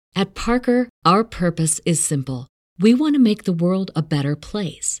At Parker, our purpose is simple. We want to make the world a better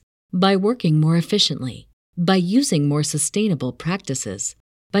place by working more efficiently, by using more sustainable practices,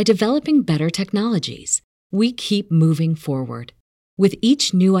 by developing better technologies. We keep moving forward. With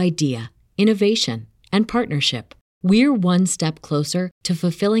each new idea, innovation, and partnership, we're one step closer to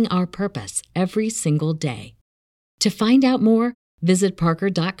fulfilling our purpose every single day. To find out more, visit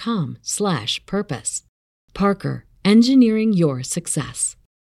parker.com/purpose. Parker, engineering your success.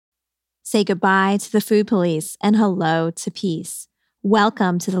 Say goodbye to the food police and hello to peace.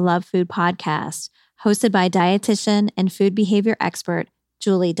 Welcome to the Love Food Podcast, hosted by dietitian and food behavior expert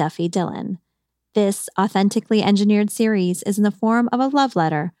Julie Duffy Dillon. This authentically engineered series is in the form of a love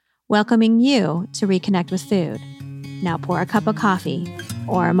letter, welcoming you to reconnect with food. Now pour a cup of coffee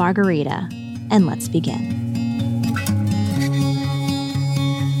or a margarita, and let's begin.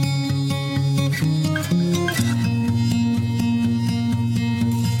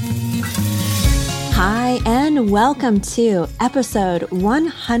 Hi, and welcome to episode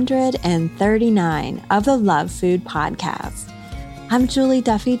 139 of the Love Food Podcast. I'm Julie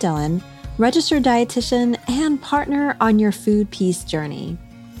Duffy Dillon, registered dietitian and partner on your food peace journey.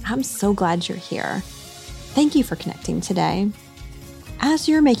 I'm so glad you're here. Thank you for connecting today. As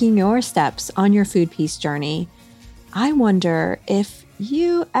you're making your steps on your food peace journey, I wonder if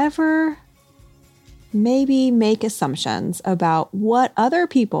you ever maybe make assumptions about what other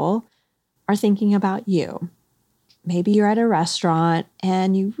people are thinking about you. Maybe you're at a restaurant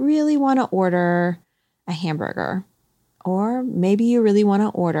and you really want to order a hamburger, or maybe you really want to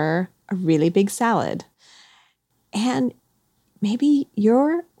order a really big salad. And maybe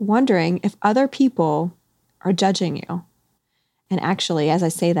you're wondering if other people are judging you. And actually, as I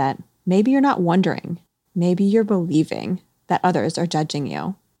say that, maybe you're not wondering. Maybe you're believing that others are judging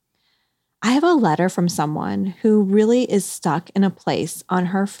you. I have a letter from someone who really is stuck in a place on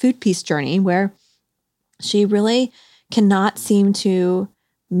her food peace journey where she really cannot seem to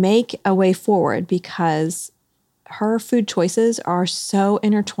make a way forward because her food choices are so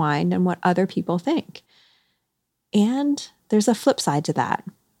intertwined in what other people think. And there's a flip side to that.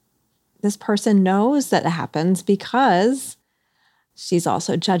 This person knows that it happens because she's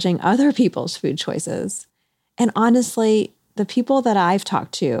also judging other people's food choices. And honestly, the people that I've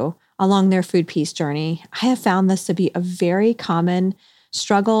talked to along their food peace journey, I have found this to be a very common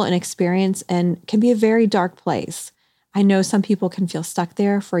struggle and experience and can be a very dark place. I know some people can feel stuck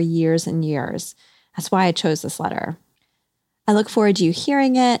there for years and years. That's why I chose this letter. I look forward to you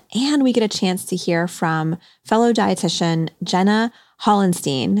hearing it, and we get a chance to hear from fellow dietitian Jenna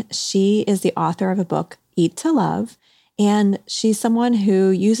Hollenstein. She is the author of a book, Eat to Love, and she's someone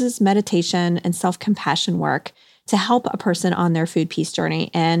who uses meditation and self-compassion work to help a person on their food peace journey.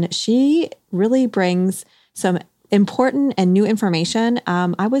 And she really brings some important and new information.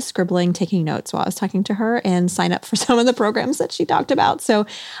 I was scribbling, taking notes while I was talking to her and signed up for some of the programs that she talked about. So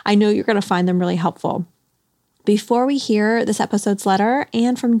I know you're going to find them really helpful. Before we hear this episode's letter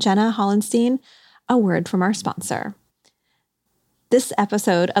and from Jenna Hollenstein, a word from our sponsor. This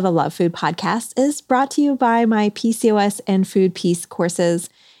episode of the Love Food Podcast is brought to you by my PCOS and food peace courses.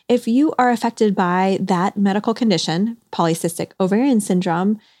 If you are affected by that medical condition, polycystic ovarian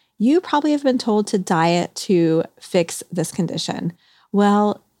syndrome, you probably have been told to diet to fix this condition.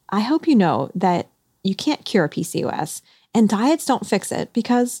 Well, I hope you know that you can't cure PCOS, and diets don't fix it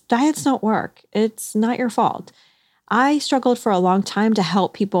because diets don't work. It's not your fault. I struggled for a long time to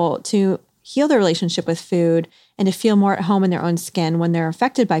help people to heal their relationship with food and to feel more at home in their own skin when they're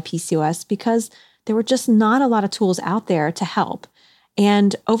affected by PCOS because there were just not a lot of tools out there to help.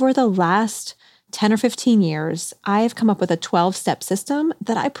 And over the last 10 or 15 years, I've come up with a 12-step system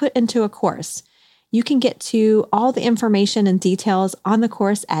that I put into a course. You can get to all the information and details on the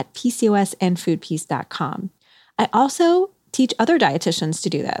course at pcosandfoodpeace.com. I also teach other dietitians to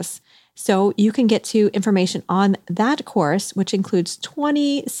do this. So you can get to information on that course, which includes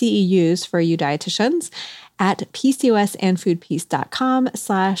 20 CEUs for you dietitians, at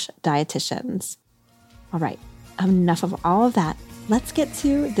pcosandfoodpeace.com/dietitians. All right, enough of all of that. Let's get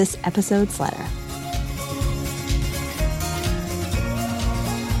to this episode's letter.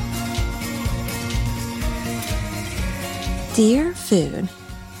 Dear Food,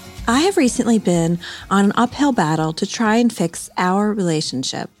 I have recently been on an uphill battle to try and fix our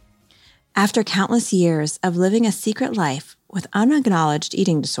relationship. After countless years of living a secret life with unacknowledged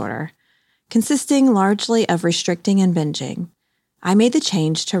eating disorder, consisting largely of restricting and binging, I made the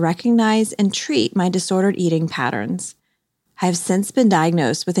change to recognize and treat my disordered eating patterns. I have since been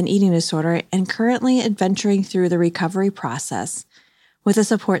diagnosed with an eating disorder and currently adventuring through the recovery process with a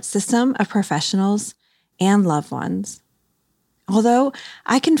support system of professionals and loved ones. Although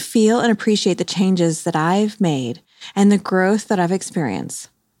I can feel and appreciate the changes that I've made and the growth that I've experienced,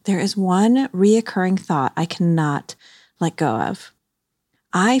 there is one reoccurring thought I cannot let go of.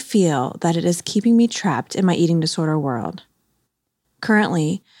 I feel that it is keeping me trapped in my eating disorder world.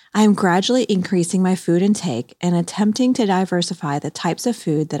 Currently, I am gradually increasing my food intake and attempting to diversify the types of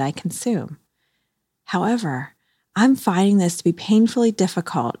food that I consume. However, I'm finding this to be a painfully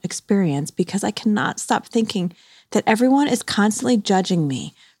difficult experience because I cannot stop thinking that everyone is constantly judging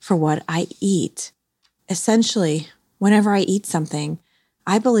me for what I eat. Essentially, whenever I eat something,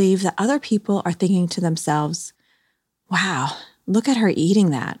 I believe that other people are thinking to themselves, wow, look at her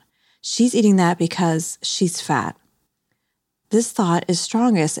eating that. She's eating that because she's fat. This thought is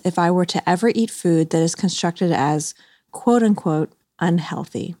strongest if I were to ever eat food that is constructed as quote unquote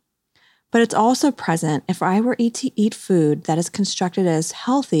unhealthy. But it's also present if I were to eat food that is constructed as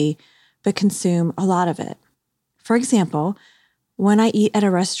healthy but consume a lot of it. For example, when I eat at a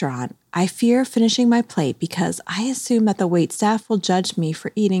restaurant, I fear finishing my plate because I assume that the waitstaff will judge me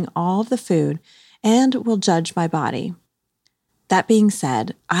for eating all of the food and will judge my body. That being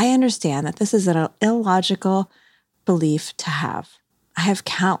said, I understand that this is an illogical belief to have. I have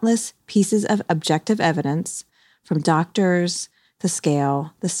countless pieces of objective evidence from doctors, the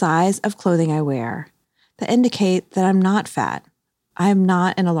scale, the size of clothing I wear that indicate that I'm not fat. I am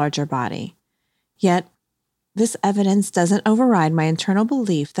not in a larger body. Yet, this evidence doesn't override my internal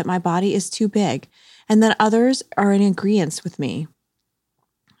belief that my body is too big and that others are in agreement with me.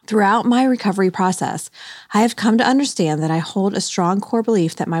 Throughout my recovery process, I have come to understand that I hold a strong core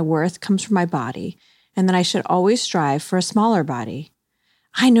belief that my worth comes from my body and that I should always strive for a smaller body.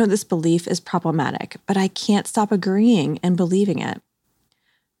 I know this belief is problematic, but I can't stop agreeing and believing it.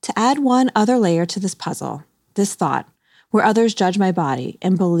 To add one other layer to this puzzle, this thought, where others judge my body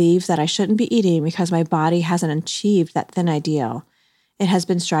and believe that I shouldn't be eating because my body hasn't achieved that thin ideal it has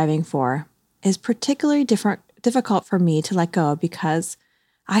been striving for, is particularly difficult for me to let go because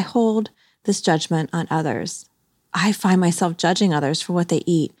I hold this judgment on others. I find myself judging others for what they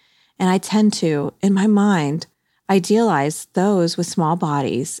eat, and I tend to, in my mind, idealize those with small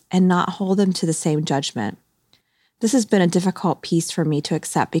bodies and not hold them to the same judgment. This has been a difficult piece for me to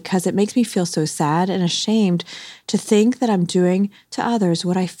accept because it makes me feel so sad and ashamed to think that I'm doing to others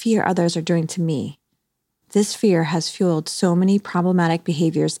what I fear others are doing to me. This fear has fueled so many problematic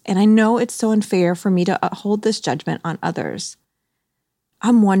behaviors, and I know it's so unfair for me to hold this judgment on others.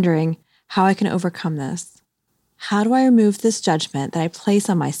 I'm wondering how I can overcome this. How do I remove this judgment that I place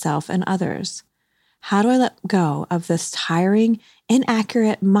on myself and others? How do I let go of this tiring,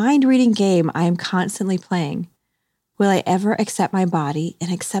 inaccurate, mind-reading game I am constantly playing? Will I ever accept my body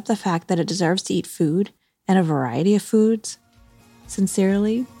and accept the fact that it deserves to eat food and a variety of foods?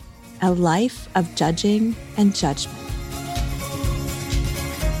 Sincerely, a life of judging and judgment.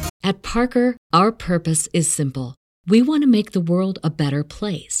 At Parker, our purpose is simple. We want to make the world a better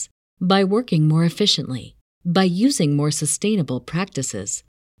place by working more efficiently, by using more sustainable practices,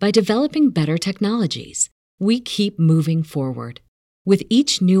 by developing better technologies. We keep moving forward. With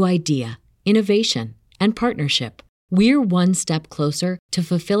each new idea, innovation, and partnership, we're one step closer to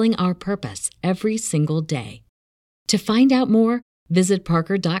fulfilling our purpose every single day. To find out more, visit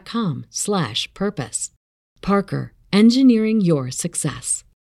parker.com/purpose. Parker, engineering your success.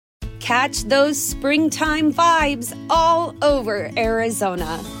 Catch those springtime vibes all over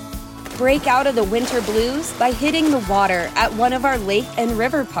Arizona. Break out of the winter blues by hitting the water at one of our lake and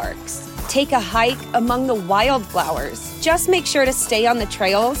river parks. Take a hike among the wildflowers. Just make sure to stay on the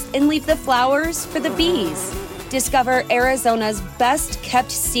trails and leave the flowers for the bees. Discover Arizona's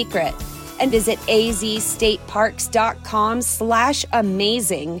best-kept secret and visit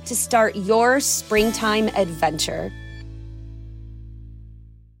azstateparks.com/amazing to start your springtime adventure.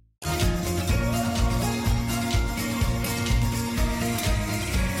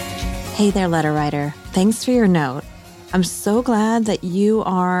 Hey there, letter writer. Thanks for your note. I'm so glad that you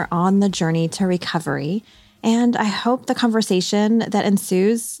are on the journey to recovery, and I hope the conversation that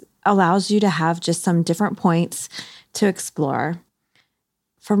ensues allows you to have just some different points to explore.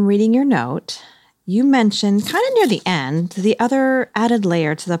 From reading your note, you mentioned kind of near the end, the other added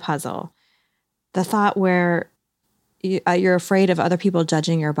layer to the puzzle, the thought where you're afraid of other people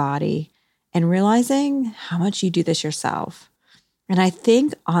judging your body and realizing how much you do this yourself. And I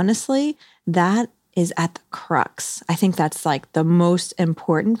think, honestly, that is at the crux. I think that's like the most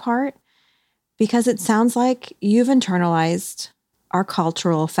important part because it sounds like you've internalized our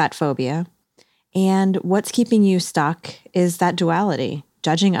cultural fat phobia. And what's keeping you stuck is that duality,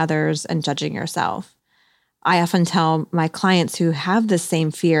 judging others and judging yourself. I often tell my clients who have the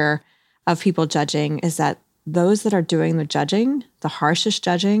same fear of people judging is that those that are doing the judging, the harshest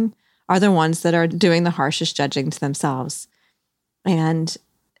judging, are the ones that are doing the harshest judging to themselves. And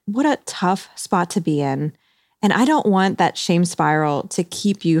what a tough spot to be in. And I don't want that shame spiral to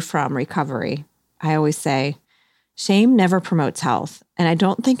keep you from recovery. I always say, shame never promotes health. And I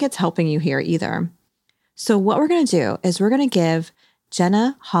don't think it's helping you here either. So what we're going to do is we're going to give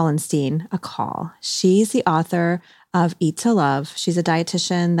Jenna Hollenstein a call. She's the author of Eat to Love. She's a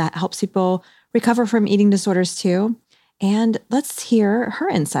dietitian that helps people recover from eating disorders too. And let's hear her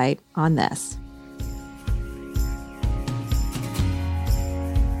insight on this.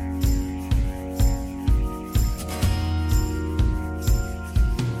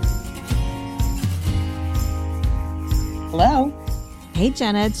 Hello. Hey,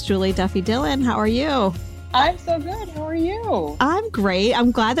 Jenna, it's Julie Duffy Dillon. How are you? I'm so good. How are you? I'm great.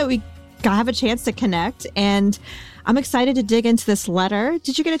 I'm glad that we have a chance to connect, and I'm excited to dig into this letter.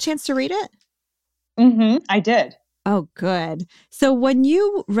 Did you get a chance to read it? I did. Oh, good. So when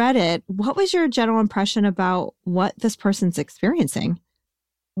you read it, what was your general impression about what this person's experiencing?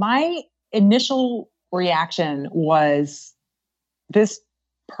 My initial reaction was this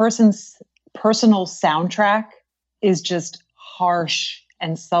person's personal soundtrack is just harsh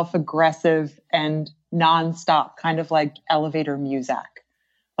and self-aggressive and nonstop, kind of like elevator music.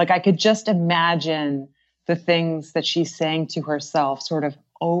 Like I could just imagine the things that she's saying to herself sort of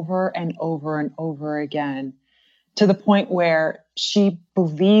over and over and over again, to the point where she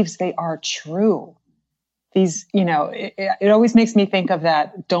believes they are true. These, it always makes me think of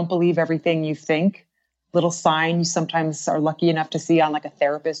that don't believe everything you think little sign you sometimes are lucky enough to see on like a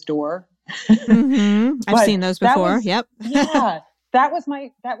therapist door. I've seen those before. Yep. Yeah. That was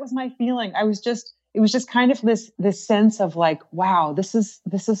my feeling. It was just kind of this sense of like, wow, this is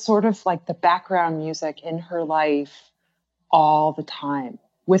sort of like the background music in her life all the time.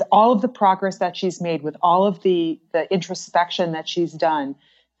 With all of the progress that she's made, with all of the introspection that she's done,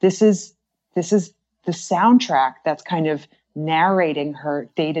 this is the soundtrack that's kind of narrating her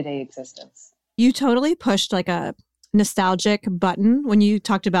day-to-day existence. You totally pushed like a nostalgic button when you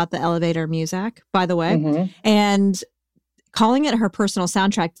talked about the elevator music, by the way, and calling it her personal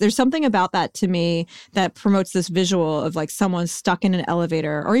soundtrack. There's something about that to me that promotes this visual of like someone stuck in an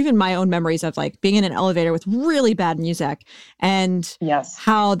elevator, or even my own memories of like being in an elevator with really bad music, and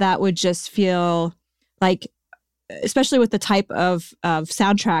how that would just feel like, especially with the type of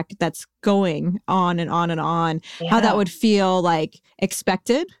soundtrack that's going on and on and on, how that would feel like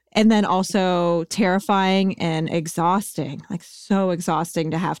expected. And then also terrifying and exhausting, like so exhausting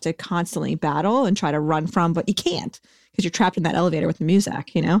to have to constantly battle and try to run from, but you can't because you're trapped in that elevator with the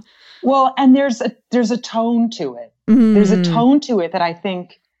music, you know? Well, and there's a tone to it. There's a tone to it that I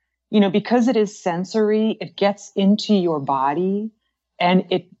think, because it is sensory, it gets into your body and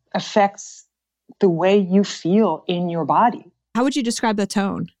it affects the way you feel in your body. How would you describe the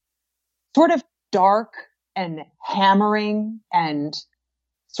tone? Sort of dark and hammering and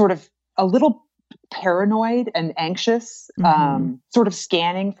sort of a little paranoid and anxious, sort of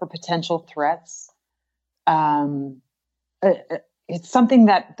scanning for potential threats. It's something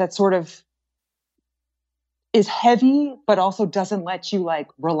that sort of is heavy, but also doesn't let you like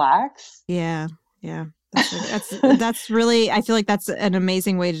relax. Yeah. That's really, I feel like that's an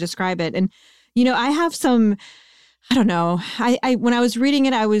amazing way to describe it. And, I have some, I don't know, I when I was reading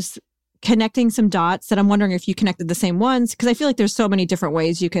it, I was connecting some dots that I'm wondering if you connected the same ones, because I feel like there's so many different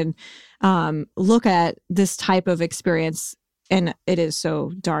ways you can look at this type of experience, and it is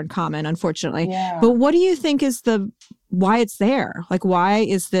so darn common, unfortunately. Yeah. But what do you think is why it's there? Like, why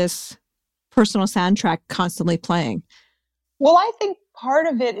is this personal soundtrack constantly playing? Well, I think part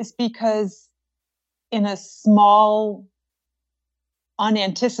of it is because in a small,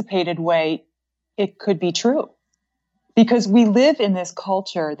 unanticipated way, it could be true. Because we live in this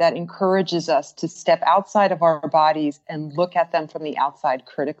culture that encourages us to step outside of our bodies and look at them from the outside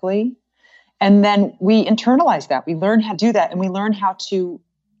critically. And then we internalize that. We learn how to do that, and we learn how to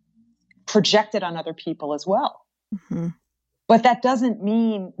project it on other people as well. But that doesn't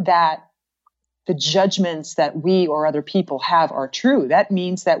mean that the judgments that we or other people have are true. That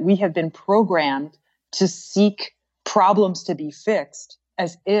means that we have been programmed to seek problems to be fixed,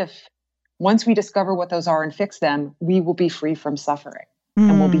 as if once we discover what those are and fix them, we will be free from suffering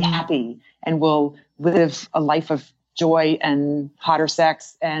and we'll be happy and we'll live a life of joy and hotter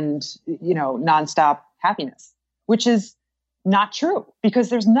sex and, nonstop happiness, which is not true, because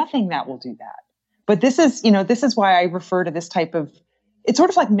there's nothing that will do that. But this is why I refer to this type of, it's sort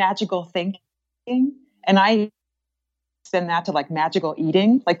of like magical thinking. And I extend that to like magical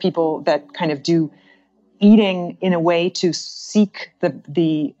eating, like people that kind of do eating in a way to seek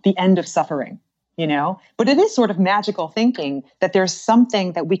the end of suffering, But it is sort of magical thinking that there's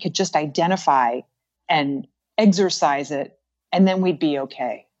something that we could just identify and exercise it, and then we'd be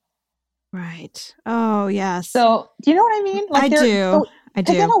okay. Right. Oh, yes. So do you know what I mean? I do.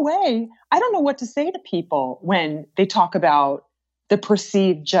 Because in a way, I don't know what to say to people when they talk about the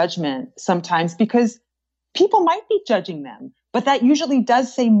perceived judgment sometimes, because people might be judging them, but that usually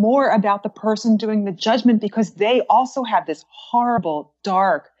does say more about the person doing the judgment, because they also have this horrible,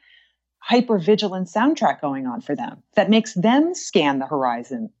 dark, hypervigilant soundtrack going on for them that makes them scan the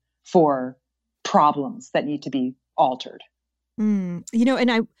horizon for problems that need to be altered. And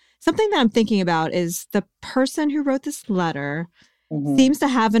something that I'm thinking about is the person who wrote this letter seems to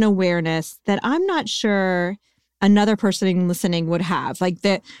have an awareness that I'm not sure another person listening would have. Like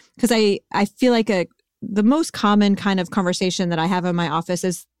that, because I feel like the most common kind of conversation that I have in my office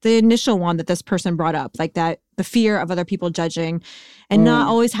is the initial one that this person brought up, like that the fear of other people judging, and not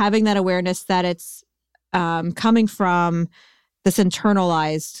always having that awareness that it's coming from this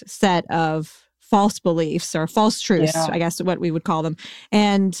internalized set of false beliefs or false truths, I guess what we would call them.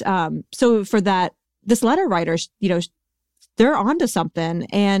 And so for that, this letter writer, they're onto something.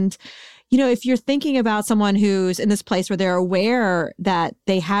 And, if you're thinking about someone who's in this place where they're aware that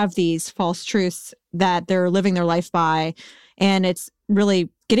they have these false truths that they're living their life by, and it's really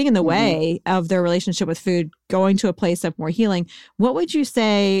getting in the way of their relationship with food, going to a place of more healing, what would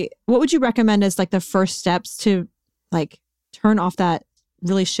you recommend as like the first steps to like turn off that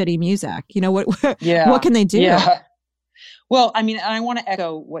really shitty music? What can they do? Yeah. Well, I mean, I want to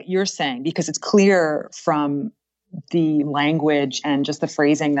echo what you're saying, because it's clear from the language and just the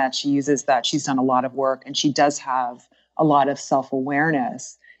phrasing that she uses that she's done a lot of work, and she does have a lot of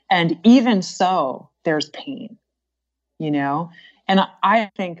self-awareness. And even so, there's pain, And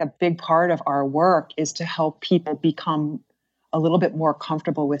I think a big part of our work is to help people become a little bit more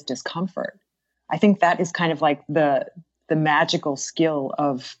comfortable with discomfort. I think that is kind of like the magical skill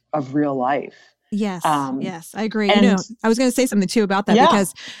of real life. Yes. Yes, I agree. I was going to say something too about that,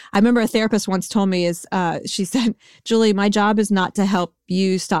 because I remember a therapist once told me she said, Julie, my job is not to help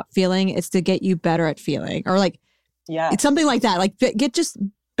you stop feeling. It's to get you better at feeling, or like, it's something like that. Like get just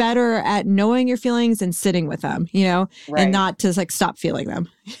better at knowing your feelings and sitting with them, and not to like stop feeling them.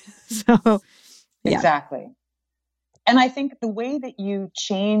 So exactly. And I think the way that you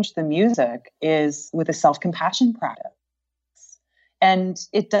change the music is with a self-compassion practice. And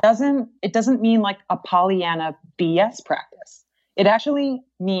it doesn't mean like a Pollyanna BS practice. It actually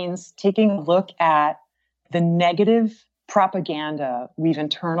means taking a look at the negative propaganda we've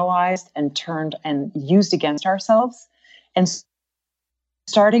internalized and turned and used against ourselves, and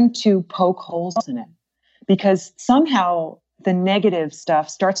starting to poke holes in it, because somehow the negative stuff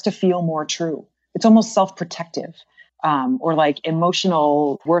starts to feel more true. It's almost self-protective, or like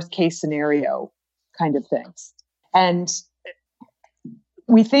emotional worst case scenario kind of things. And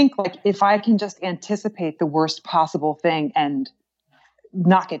we think like, if I can just anticipate the worst possible thing and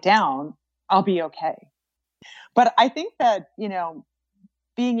knock it down, I'll be okay. But I think that,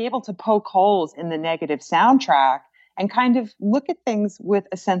 being able to poke holes in the negative soundtrack and kind of look at things with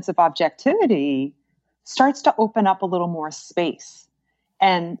a sense of objectivity starts to open up a little more space.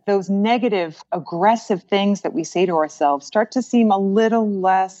 And those negative, aggressive things that we say to ourselves start to seem a little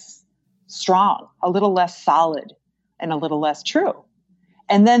less strong, a little less solid, and a little less true.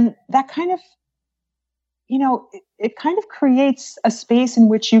 And then that kind of, it kind of creates a space in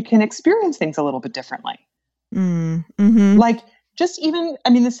which you can experience things a little bit differently. Like just even,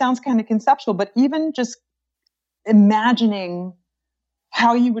 this sounds kind of conceptual, but even just imagining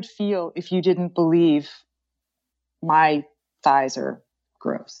how you would feel if you didn't believe my thighs are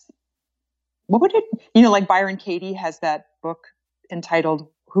gross. What would it, like Byron Katie has that book entitled,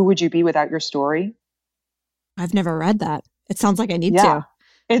 Who Would You Be Without Your Story? I've never read that. It sounds like I need to.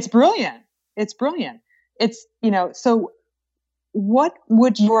 It's brilliant. It's, so what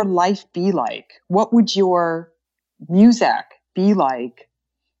would your life be like? What would your music be like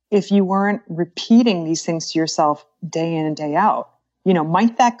if you weren't repeating these things to yourself day in and day out?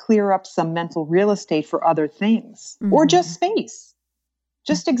 Might that clear up some mental real estate for other things, or just space,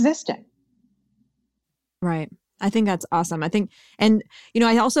 just existing? Right. I think that's awesome. I think, and,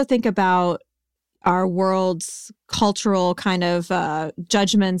 I also think about our world's cultural kind of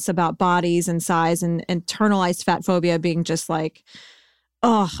judgments about bodies and size, and internalized fat phobia being just like,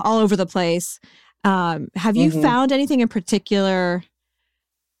 all over the place. Have you found anything in particular?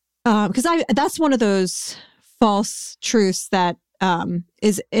 Because that's one of those false truths that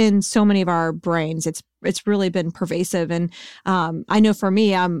is in so many of our brains. It's really been pervasive. And I know for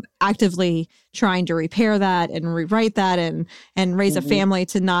me, I'm actively trying to repair that and rewrite that and raise a family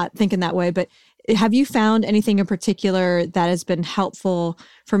to not think in that way. But Have you found anything in particular that has been helpful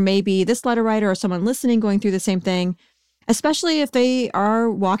for maybe this letter writer or someone listening going through the same thing, especially if they are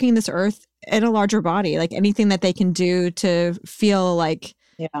walking this earth in a larger body, like anything that they can do to feel like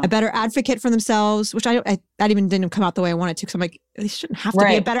a better advocate for themselves, which that even didn't come out the way I wanted to, because I'm like, they shouldn't have to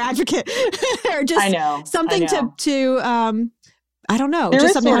be a better advocate or just something to I don't know. There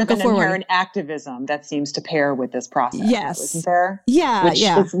just is something sort of to an go forward. Inherent activism that seems to pair with this process. Yes. Isn't there? Yeah. Which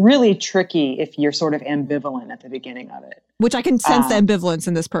is really tricky if you're sort of ambivalent at the beginning of it. Which I can sense the ambivalence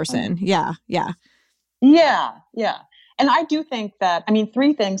in this person. Yeah. And I do think that, I mean,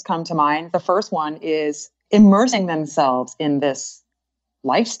 3 things come to mind. The first one is immersing themselves in this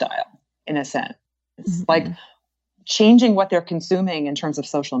lifestyle, in a sense. It's like changing what they're consuming in terms of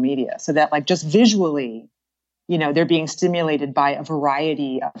social media, so that like just visually, they're being stimulated by a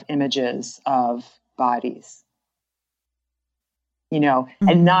variety of images of bodies,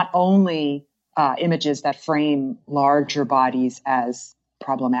 and not only images that frame larger bodies as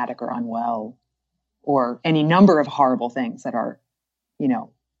problematic or unwell or any number of horrible things that are,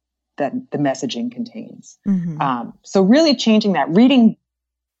 that the messaging contains. So really changing that, reading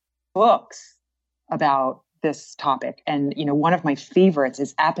books about this topic. And, one of my favorites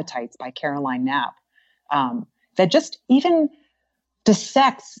is Appetites by Caroline Knapp. That just even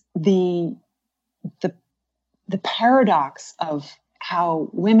dissects the paradox of how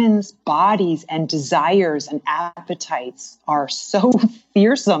women's bodies and desires and appetites are so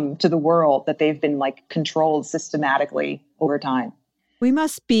fearsome to the world that they've been like controlled systematically over time. We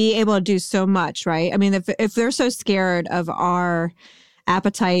must be able to do so much, right? I mean, if they're so scared of our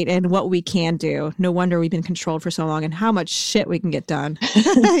appetite and what we can do, no wonder we've been controlled for so long and how much shit we can get done,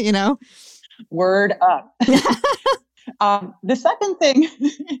 Word up. The second thing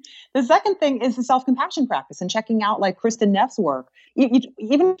is the self-compassion practice and checking out like Kristen Neff's work. Even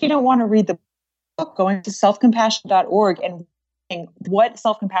if you don't want to read the book, going to selfcompassion.org and reading what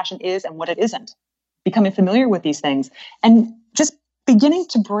self-compassion is and what it isn't, becoming familiar with these things and just beginning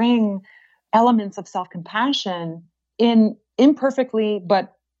to bring elements of self-compassion in imperfectly,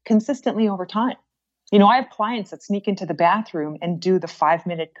 but consistently over time. I have clients that sneak into the bathroom and do the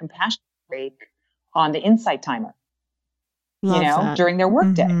 5-minute compassion break on the Insight timer, during their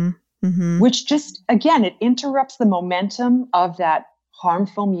workday, which just, again, it interrupts the momentum of that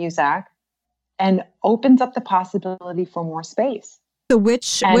harmful music and opens up the possibility for more space. So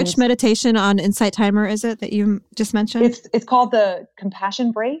which meditation on Insight timer is it that you just mentioned? It's called the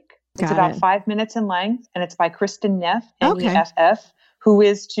Compassion Break. It's about 5 minutes in length, and it's by Kristen Neff, Neff, who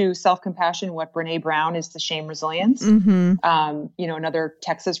is to self-compassion what Brene Brown is to shame resilience. Another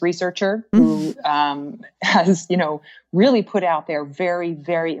Texas researcher who has, really put out there very,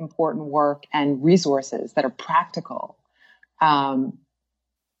 very important work and resources that are practical. And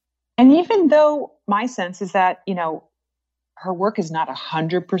even though my sense is that, her work is not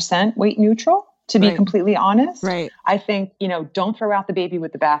 100% weight neutral, to be completely honest. I think, don't throw out the baby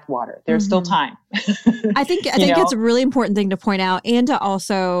with the bathwater. There's still time. I think it's a really important thing to point out and to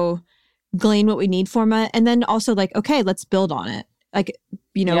also glean what we need from it. And then also like, okay, let's build on it. Like,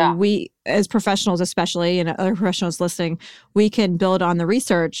 we as professionals, especially, and other professionals listening, we can build on the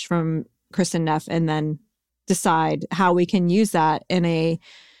research from Kristen Neff and then decide how we can use that in a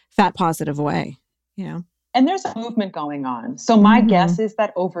fat positive way, And there's a movement going on. So my guess is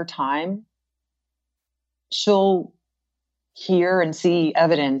that over time, she'll hear and see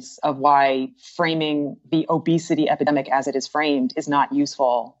evidence of why framing the obesity epidemic as it is framed is not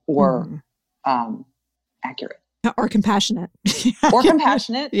useful or accurate. Or compassionate. Or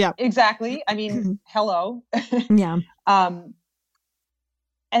compassionate. Yeah. Exactly. I mean, hello. Yeah. And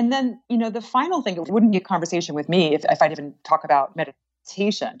then, the final thing, it wouldn't be a conversation with me if I didn't talk about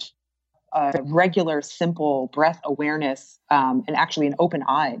meditation. Regular, simple breath awareness, and actually an open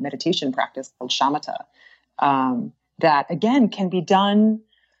eye meditation practice called shamatha. That again can be done,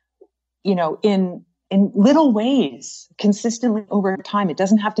 in little ways, consistently over time. It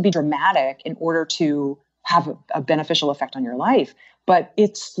doesn't have to be dramatic in order to have a beneficial effect on your life, but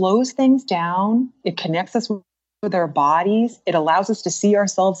it slows things down. It connects us with our bodies. It allows us to see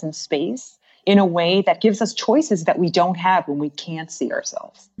ourselves in space in a way that gives us choices that we don't have when we can't see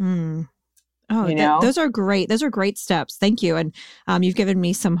ourselves. Oh, those are great. Those are great steps. Thank you. And you've given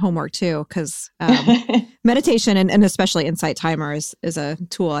me some homework too, because meditation and especially Insight Timer is a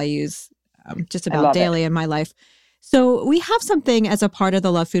tool I use just about daily in my life. So we have something as a part of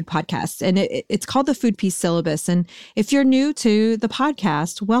the Love Food podcast, and it's called the Food Peace Syllabus. And if you're new to the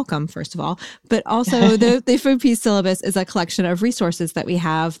podcast, welcome, first of all. But also the Food Peace Syllabus is a collection of resources that we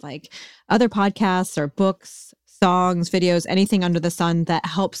have, like other podcasts or books, songs, videos, anything under the sun that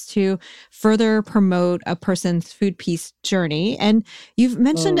helps to further promote a person's food peace journey. And you've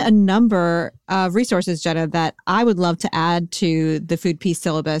mentioned a number of resources, Jenna, that I would love to add to the food peace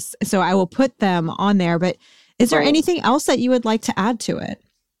syllabus. So I will put them on there. But is there anything else that you would like to add to it?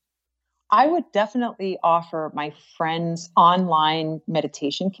 I would definitely offer my friend's online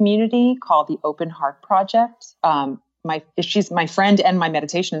meditation community called the Open Heart Project. She's my friend and my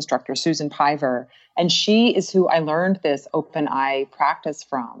meditation instructor, Susan Piver, and she is who I learned this open eye practice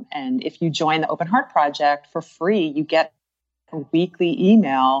from. And if you join the Open Heart Project for free, you get a weekly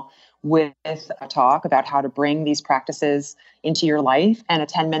email with a talk about how to bring these practices into your life and a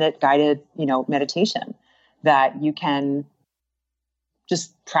 10-minute guided, meditation that you can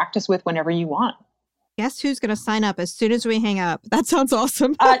just practice with whenever you want. Guess who's going to sign up as soon as we hang up? That sounds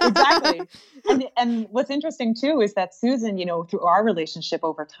awesome. Exactly. And what's interesting too is that Susan, through our relationship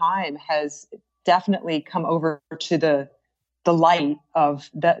over time has definitely come over to the light of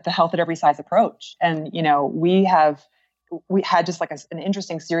the health at every size approach. And, we had just like an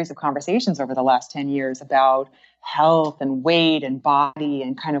interesting series of conversations over the last 10 years about health and weight and body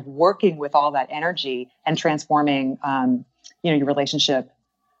and kind of working with all that energy and transforming, your relationship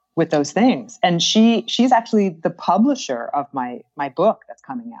with those things. And she's actually the publisher of my book that's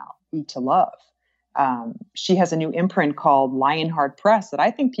coming out, Eat to Love. She has a new imprint called Lionheart Press that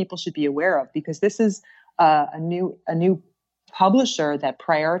I think people should be aware of, because this is a new publisher that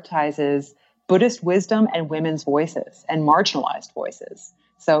prioritizes Buddhist wisdom and women's voices and marginalized voices.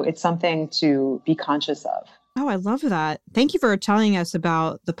 So it's something to be conscious of. Oh, I love that. Thank you for telling us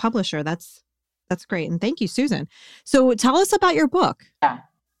about the publisher. That's great. And thank you, Susan. So tell us about your book. Yeah.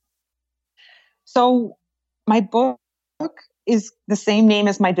 So my book is the same name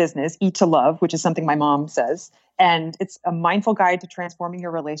as my business, Eat to Love, which is something my mom says. And it's a mindful guide to transforming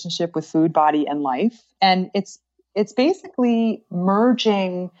your relationship with food, body, and life. And it's basically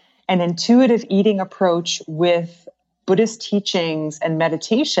merging an intuitive eating approach with Buddhist teachings and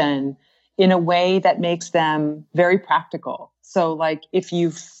meditation in a way that makes them very practical. So like if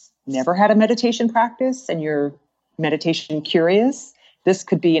you've never had a meditation practice and you're meditation curious, this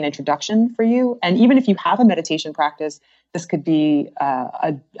could be an introduction for you. And even if you have a meditation practice, this could be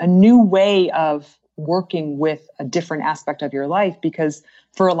a new way of working with a different aspect of your life, because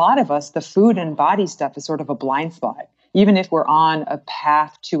for a lot of us, the food and body stuff is sort of a blind spot. Even if we're on a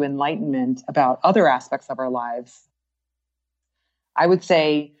path to enlightenment about other aspects of our lives, I would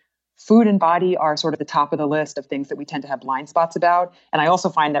say food and body are sort of the top of the list of things that we tend to have blind spots about. And I also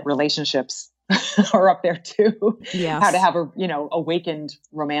find that relationships are up there too. Yes. How to have awakened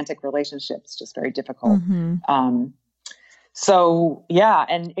romantic relationships, just very difficult. Mm-hmm. So yeah,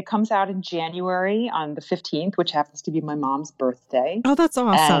 and it comes out in January on the 15th, which happens to be my mom's birthday. Oh, that's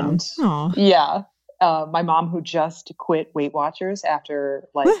awesome. And yeah, my mom, who just quit Weight Watchers after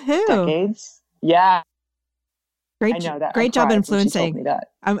decades. Yeah. Great, I know that. Great job influencing.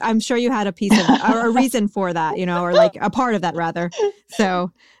 I'm sure you had a piece of or a reason for that, or like a part of that rather.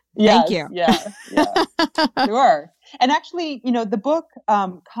 So thank you. Yeah. Sure. And actually, the book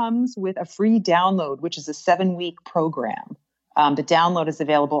comes with a free download, which is a 7-week program. The download is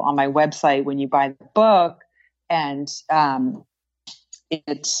available on my website when you buy the book, and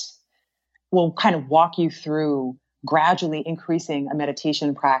it will kind of walk you through gradually increasing a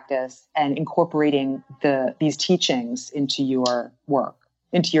meditation practice and incorporating these teachings into your work,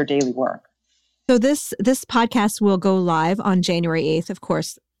 into your daily work. So this podcast will go live on January 8th. Of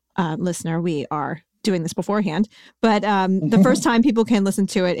course, listener, we are doing this beforehand, but the first time people can listen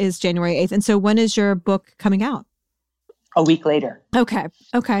to it is January 8th. And so when is your book coming out? A week later. Okay.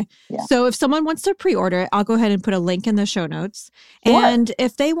 Yeah. So if someone wants to pre-order it, I'll go ahead and put a link in the show notes. Sure. And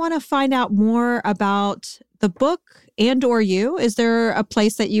if they want to find out more about the book and or you, is there a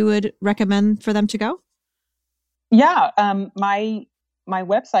place that you would recommend for them to go? Yeah. My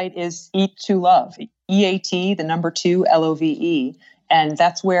website is Eat to Love, EAT, the number 2 LOVE. And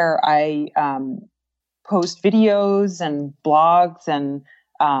that's where I post videos and blogs and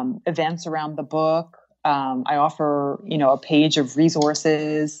events around the book. I offer, a page of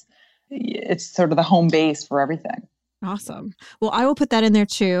resources. It's sort of the home base for everything. Awesome. Well, I will put that in there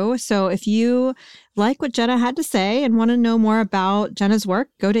too. So if you like what Jenna had to say and want to know more about Jenna's work,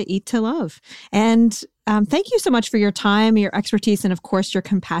 go to Eat to Love. And thank you so much for your time, your expertise, and of course, your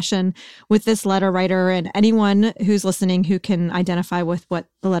compassion with this letter writer and anyone who's listening who can identify with what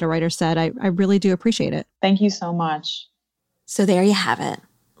the letter writer said. I really do appreciate it. Thank you so much. So there you have it.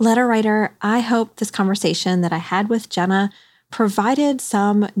 Letter writer, I hope this conversation that I had with Jenna provided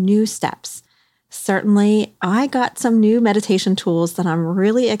some new steps Certainly, I got some new meditation tools that I'm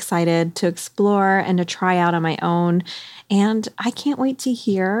really excited to explore and to try out on my own. And I can't wait to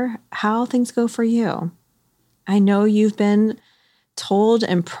hear how things go for you. I know you've been told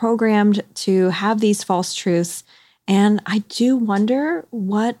and programmed to have these false truths. And I do wonder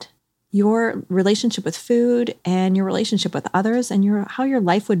what your relationship with food and your relationship with others and how your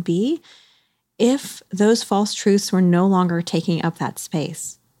life would be if those false truths were no longer taking up that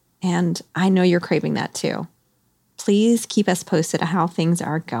space. And I know you're craving that too. Please keep us posted on how things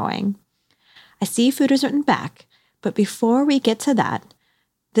are going. I see food is written back, but before we get to that,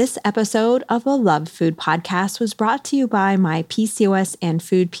 this episode of the Love Food Podcast was brought to you by my PCOS and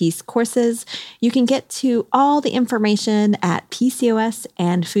Food Peace courses. You can get to all the information at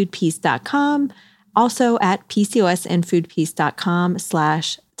PCOSandFoodPeace.com, also at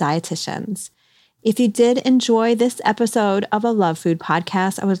PCOSandFoodPeace.com/dietitians. If you did enjoy this episode of the Love Food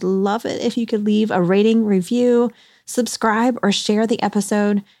Podcast, I would love it if you could leave a rating, review, subscribe, or share the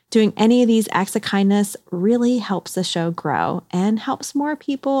episode. Doing any of these acts of kindness really helps the show grow and helps more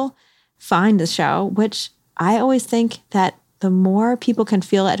people find the show, which I always think that the more people can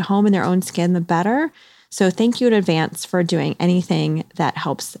feel at home in their own skin, the better. So thank you in advance for doing anything that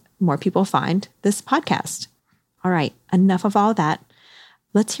helps more people find this podcast. All right, enough of all that.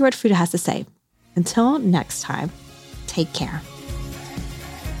 Let's hear what food has to say. Until next time, take care.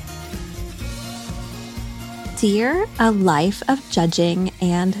 Dear a life of judging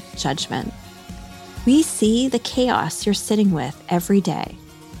and judgment, we see the chaos you're sitting with every day,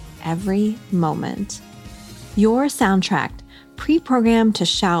 every moment. Your soundtrack, pre-programmed to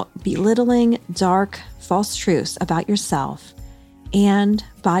shout belittling, dark, false truths about yourself and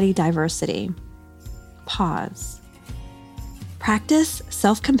body diversity. Pause. Practice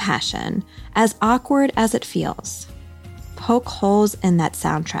self-compassion, as awkward as it feels. Poke holes in that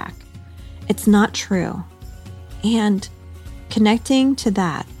soundtrack. It's not true. And connecting to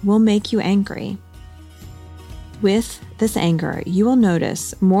that will make you angry. With this anger, you will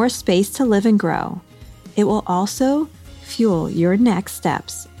notice more space to live and grow. It will also fuel your next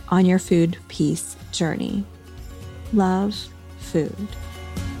steps on your food peace journey. Love food.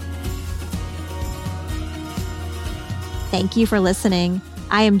 Thank you for listening.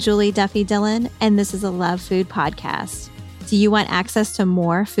 I am Julie Duffy Dillon, and this is a Love Food Podcast. Do you want access to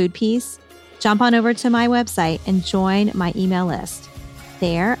more food peace? Jump on over to my website and join my email list.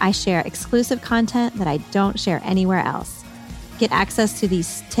 There, I share exclusive content that I don't share anywhere else. Get access to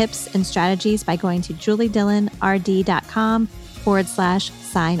these tips and strategies by going to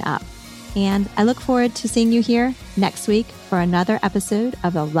juliedillonrd.com/sign up. And I look forward to seeing you here next week for another episode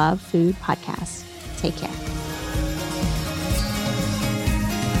of the Love Food Podcast. Take care.